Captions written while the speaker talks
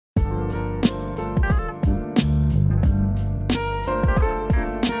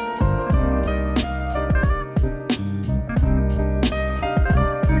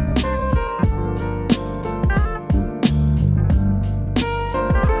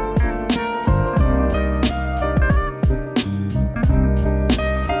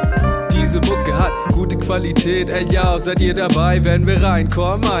Qualität, ey ja, seid ihr dabei, wenn wir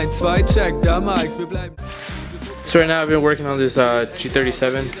reinkommen? 1, 2, check, da Mike, wir bleiben. So right now I've been working on this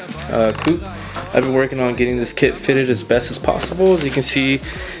G37 coupe. I've been working on getting this kit fitted as best as possible. As you can see,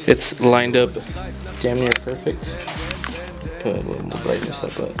 it's lined up damn near perfect. Put a little more brightness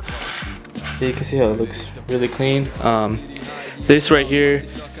up, but yeah, you can see how it looks really clean. This right here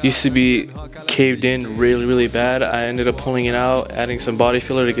used to be caved in really bad. I ended up pulling it out, adding some body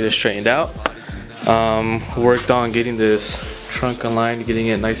filler to get it straightened out. Worked on getting this trunk aligned, getting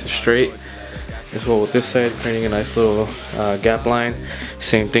it nice and straight. As well with this side, creating a nice little gap line.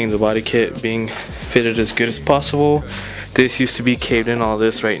 Same thing, the body kit being fitted as good as possible. This used to be caved in, all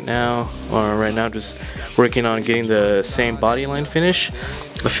this right now just working on getting the same body line finish.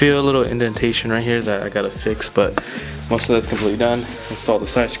 I feel a little indentation right here that I gotta fix, but most of that's completely done. Installed the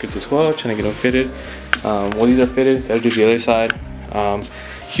side skirts as well, trying to get them fitted. Well, these are fitted, gotta do the other side.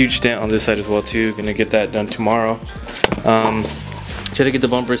 Huge dent on this side as well too, gonna get that done tomorrow. Try to get the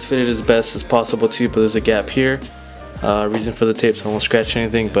bumpers fitted as best as possible too, but there's a gap here. Reason for the tape so I won't scratch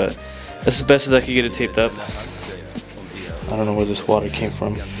anything, but that's as best as I could get it taped up. I don't know where this water came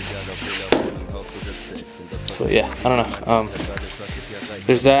from. So yeah, I don't know.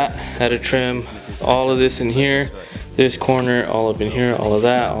 There's that. Had to trim all of this in here. This corner, all up in here, all of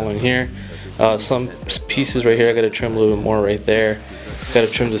that, all in here. Some pieces right here I gotta trim a little bit more right there. Gotta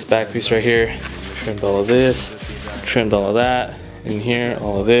trim this back piece right here. Trimmed all of this, trimmed all of that. In here,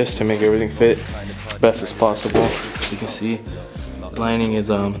 all of this to make everything fit as best as possible. You can see the lining is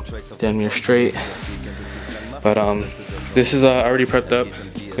damn near straight, but this is already prepped up,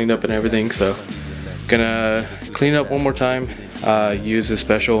 cleaned up and everything, so gonna clean up one more time, use a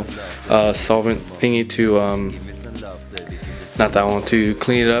special solvent thingy to not that one, to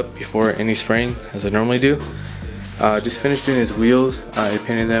clean it up before any spraying as I normally do. Just finished doing his wheels. I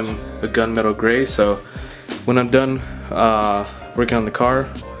painted them a gunmetal gray, so when I'm done working on the car,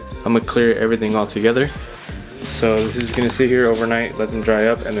 I'm gonna clear everything all together. So this is gonna sit here overnight, let them dry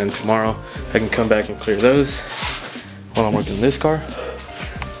up, and then tomorrow I can come back and clear those while I'm working on this car.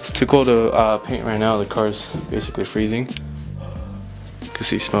 It's too cold to paint right now. The car's basically freezing. You can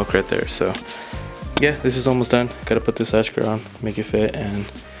see smoke right there. So yeah, this is almost done. Gotta put this ice skirt on, make it fit,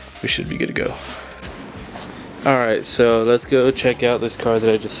 and we should be good to go. Alright, so let's go check out this car that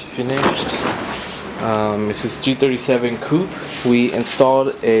I just finished. This is G37 coupe. We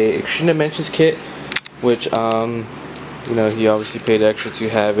installed a Extreme Dimensions kit, which you know, he obviously paid extra to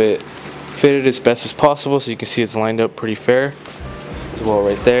have it fitted as best as possible, so you can see it's lined up pretty fair as well.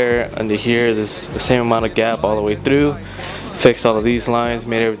 Right there under here, there's the same amount of gap all the way through. Fixed all of these lines,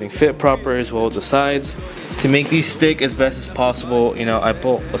 made everything fit proper, as well as the sides. To make these stick as best as possible, you know, I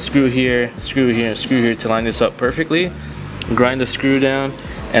pull a screw here, screw here, and screw here to line this up perfectly. Grind the screw down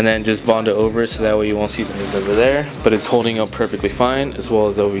and then just bond it over, so that way you won't see things over there, but it's holding up perfectly fine, as well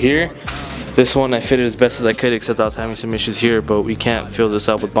as over here. This one I fitted as best as I could, except I was having some issues here, but we can't fill this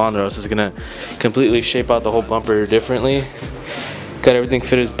up with bond, or else it's gonna completely shape out the whole bumper differently. Got everything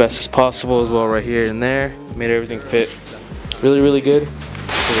fitted as best as possible as well right here and there. Made everything fit really good.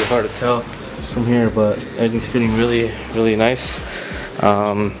 It's really hard to tell from here, but everything's fitting really nice.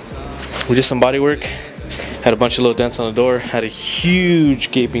 We did some body work. Had a bunch of little dents on the door. Had a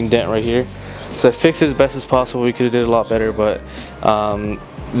huge gaping dent right here. So I fixed it as best as possible. We could have did a lot better, but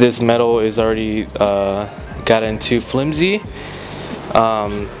this metal is already got into flimsy.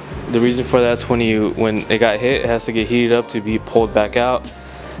 The reason for that is when it got hit, it has to get heated up to be pulled back out.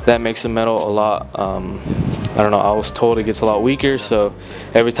 That makes the metal a lot, I don't know, I was told it gets a lot weaker, so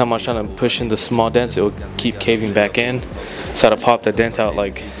every time I was trying to push in the small dents, it would keep caving back in. So I had to pop the dent out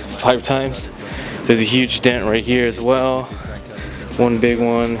like 5 times. There's a huge dent right here as well. One big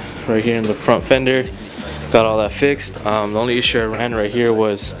one right here in the front fender. Got all that fixed. The only issue I ran right here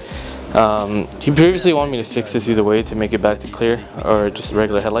was he previously wanted me to fix this either way to make it back to clear or just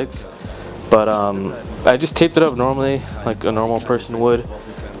regular headlights. But I just taped it up normally, like a normal person would.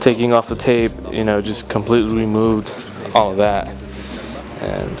 Taking off the tape, you know, just completely removed all of that.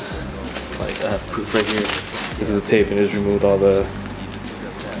 And like I have proof right here. This is the tape, and it just removed all the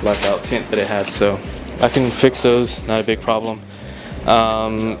blackout tint that it had. So I can fix those, not a big problem.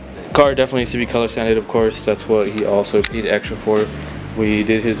 Car definitely needs to be color sanded, of course. That's what he also paid extra for. We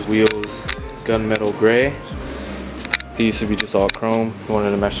did his wheels gunmetal gray. It used to be just all chrome. We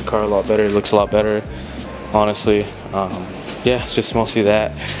wanted to match the car a lot better. It looks a lot better, honestly. Yeah, it's just mostly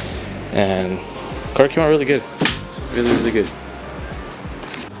that. And car came out really good. Really good.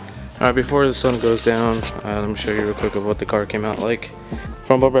 Alright, before the sun goes down, let me show you real quick of what the car came out like.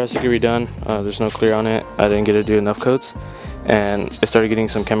 Front bumper has to get redone. There's no clear on it. I didn't get to do enough coats. and it started getting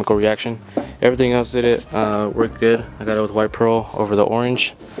some chemical reaction. Everything else did it, worked good. I got it with white pearl over the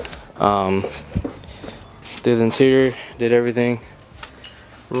orange. Did the interior, did everything.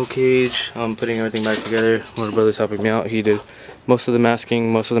 Roll cage, putting everything back together. One of the brothers helping me out. He did most of the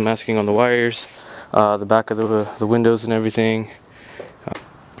masking on the wires, the back of the windows and everything.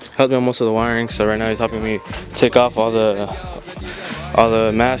 Helped me on most of the wiring. So right now he's helping me take off all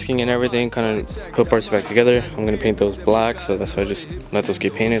the masking and everything, kind of put parts back together. I'm gonna paint those black, so that's why I just let those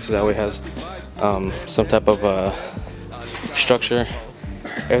get painted, so that way it has some type of structure.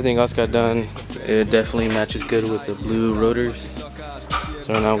 Everything else got done. It definitely matches good with the blue rotors.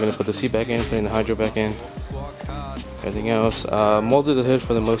 So now I'm gonna put the seat back in, putting the hydro back in. Everything else, molded the hood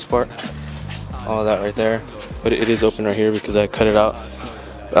for the most part. All that right there, but it is open right here because I cut it out.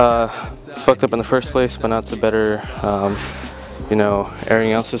 Fucked up in the first place, but now it's a better, you know,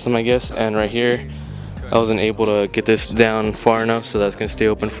 airing out system, I guess. And right here, I wasn't able to get this down far enough, so that's gonna stay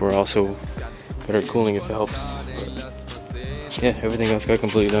open for also better cooling if it helps. But yeah, everything else got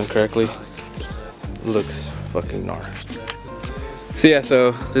completely done correctly. Looks fucking gnar. So yeah,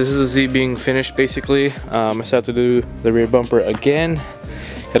 so this is a Z being finished basically. I still have to do the rear bumper again.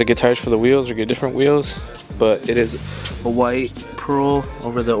 Gotta get tires for the wheels or get different wheels, but it is a white pearl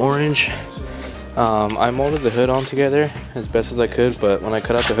over the orange. I molded the hood on together as best as I could, but when I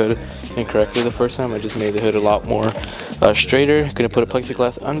cut out the hood incorrectly the first time, I just made the hood a lot more straighter. Gonna put a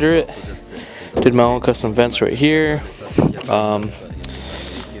plexiglass under it. Did my own custom vents right here.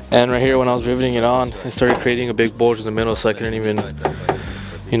 And right here, when I was riveting it on, it started creating a big bulge in the middle, so I couldn't even,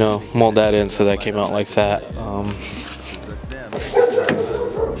 you know, mold that in, so that came out like that.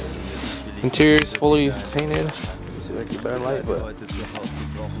 Interior is fully painted. Let's see if I can get better light, but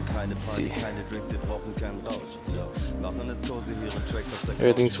let's see.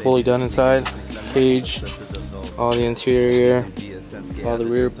 Everything's fully done inside. Cage, all the interior, all the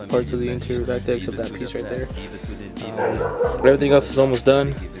rear parts of the interior back there, except that piece right there. Everything else is almost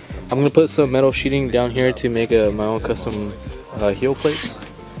done. I'm gonna put some metal sheeting down here to make my own custom heel plates.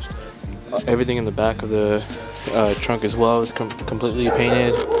 Everything in the back of the trunk as well is completely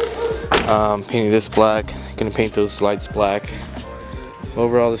painted. Painting this black. Gonna paint those lights black.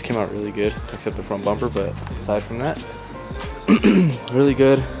 Overall, this came out really good, except the front bumper. But aside from that, really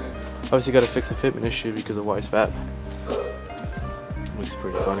good. Obviously, got to fix the fitment issue because of WiseFab. Looks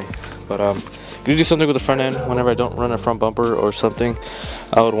pretty funny, but gonna do something with the front end. Whenever I don't run a front bumper or something,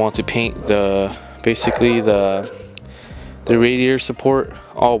 I would want to paint basically the radiator support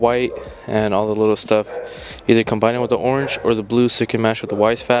all white and all the little stuff, either combine it with the orange or the blue so it can match with the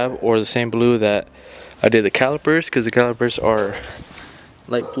WiseFab, or the same blue that I did the calipers, because the calipers are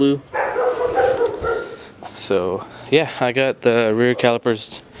light blue. So yeah, I got the rear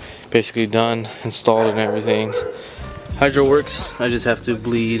calipers basically done, installed and everything. Hydro works. I just have to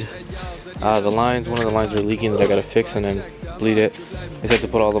bleed the lines. One of the lines are leaking that I gotta fix and then bleed it. I just have to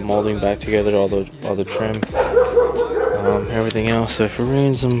put all the molding back together, all the trim, everything else. So if it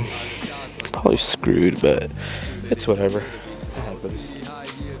rains, I'm probably screwed, but it's whatever. It happens.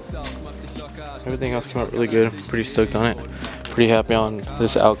 Everything else came out really good. I'm pretty stoked on it. Pretty happy on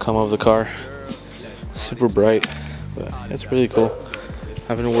this outcome of the car. Super bright, but it's really cool.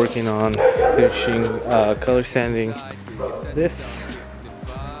 I've been working on finishing color sanding this.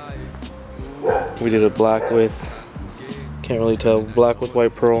 We did a black with, can't really tell, black with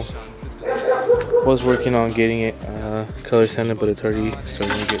white pearl. Was working on getting it color sanded, but it's already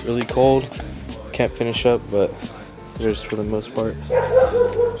starting to get really cold. Can't finish up, but there's for the most part.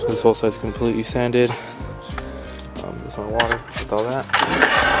 So this whole side's completely sanded. There's my water with all that.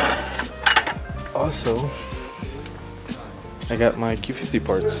 Also, I got my Q50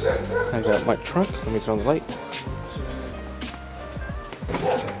 parts. I got my trunk. Let me turn on the light.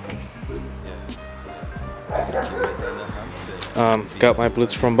 Got my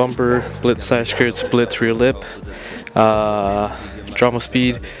Blitz front bumper, Blitz side skirts, Blitz rear lip, Drama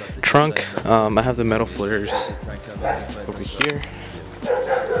Speed trunk. I have the metal flares over here.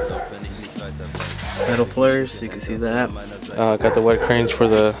 Metal flares, so you can see that. Got the wet cranes for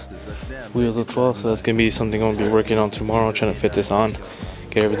the wheels as well, so that's gonna be something I'm gonna be working on tomorrow, trying to fit this on,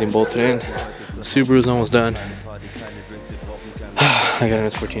 get everything bolted in. Subaru's almost done. I got an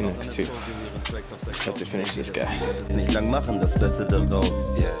S14 next too. Have to finish this guy. Nicht lang machen, das Beste daraus.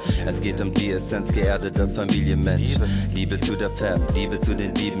 Es geht die Essenz, geerdet das Familienmensch. Liebe zu der Fam, Liebe zu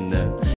den Liebenden.